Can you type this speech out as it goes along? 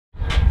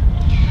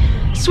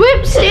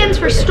SWIP stands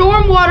for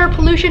Stormwater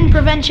Pollution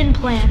Prevention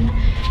Plan.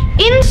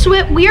 In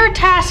SWIP, we are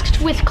tasked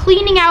with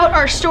cleaning out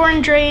our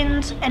storm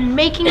drains and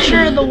making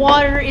sure the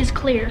water is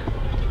clear.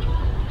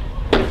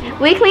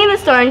 We clean the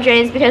storm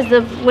drains because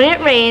when it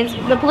rains,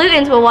 the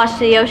pollutants will wash to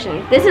the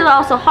ocean. This is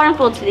also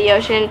harmful to the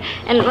ocean,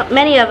 and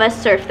many of us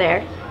surf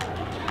there.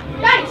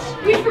 Guys,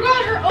 we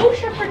forgot our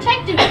OSHA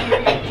protective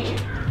gear.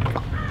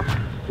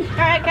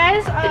 Alright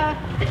guys,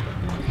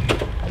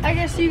 I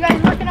guess you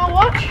guys working on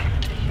watch.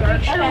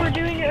 Make sure we're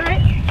doing it right.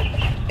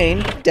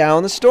 Rain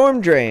down the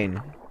storm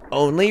drain.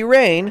 Only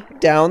rain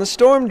down the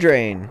storm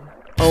drain.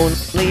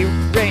 Only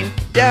rain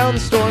down the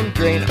storm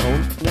drain.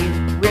 Only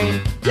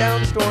rain down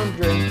the storm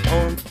drain.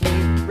 Only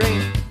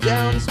rain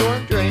down the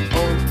storm drain.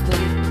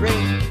 Only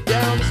rain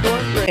down the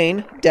storm drain.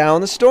 Rain down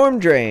the storm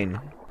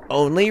drain.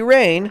 Only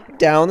rain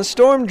down the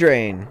storm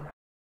drain.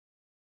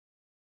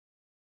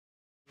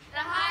 The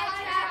high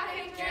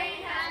traffic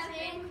drain has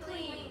been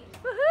cleaned.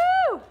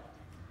 Woohoo!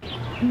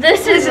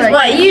 This is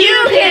what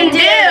you can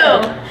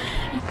do!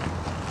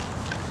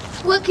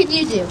 What can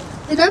you do?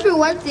 The number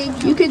one thing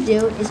you can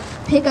do is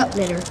pick up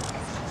litter.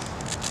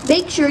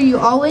 Make sure you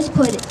always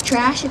put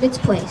trash in its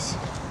place,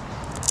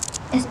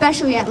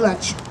 especially at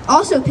lunch.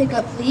 Also pick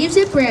up leaves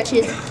and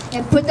branches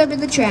and put them in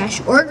the trash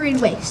or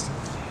green waste.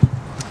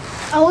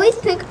 Always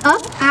pick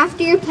up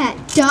after your pet.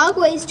 Dog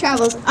waste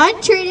travels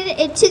untreated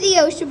into the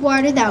ocean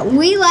water that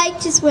we like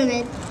to swim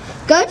in.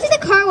 Go to the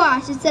car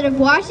wash instead of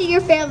washing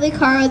your family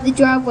car on the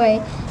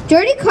driveway.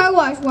 Dirty car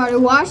wash water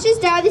washes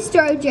down the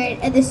storm drain,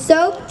 and the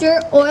soap,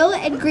 dirt, oil,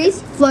 and grease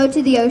flow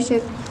to the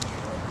ocean.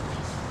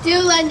 Do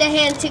lend a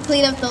hand to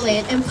clean up the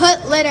land and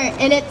put litter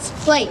in its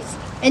place.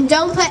 And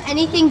don't put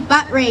anything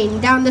but rain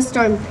down the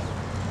storm drain.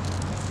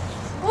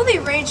 Only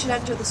rain should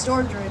enter the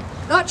storm drain,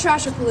 not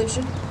trash or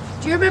pollution.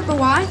 Do you remember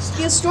why?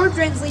 Because storm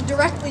drains lead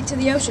directly to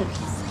the ocean.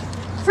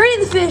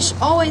 Freddy the Fish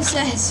always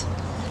says,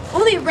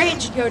 only rain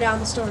should go down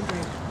the storm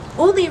drain.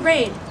 Only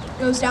rain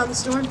goes down the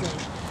storm drain.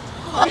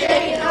 Only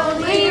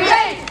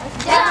rain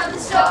down the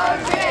storm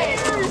drain.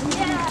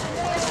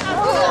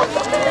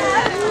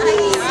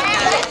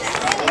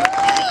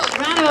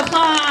 Round of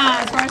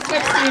applause for our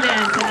SWIP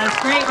students and those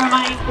great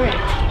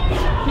reminders.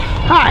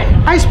 Hi,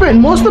 I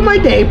spend most of my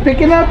day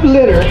picking up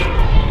litter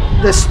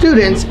the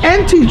students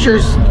and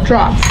teachers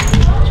drop.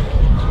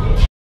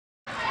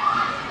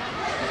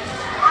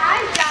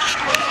 I'm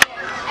Dr.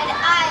 and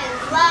I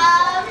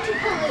love to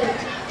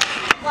pollute.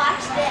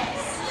 Watch this.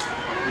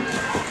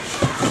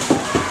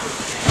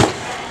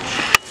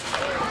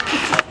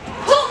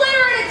 Put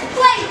litter in its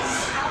place.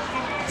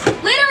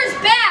 Litter is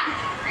bad.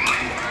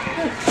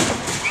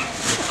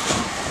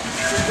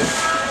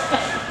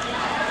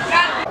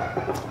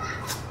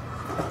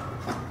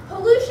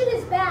 Pollution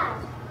is bad.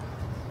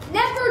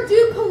 Never do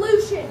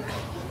pollution.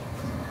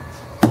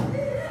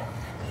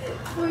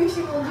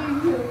 Pollution will do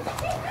you.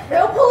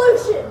 No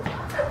pollution.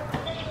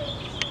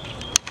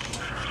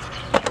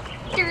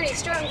 Dirty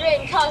storm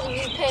drain causing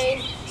you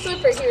pain.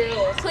 Superhero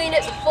will clean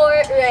it before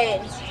it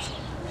rains.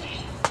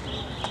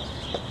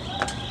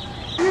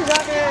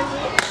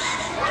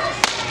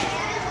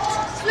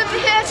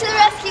 Superhero to the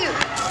rescue.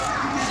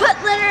 Put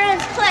litter in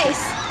its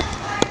place.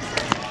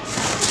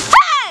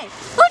 Hey!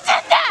 Who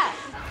did that?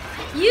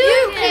 You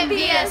can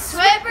be a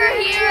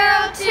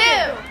superhero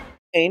too.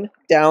 Rain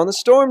down the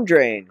storm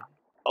drain.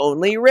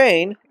 Only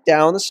rain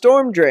down the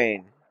storm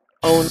drain.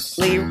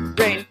 Only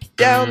rain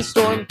down the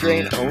storm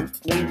drain. Only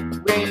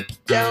rain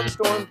down the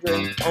storm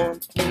drain.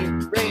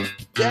 Only rain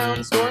down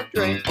the storm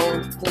drain.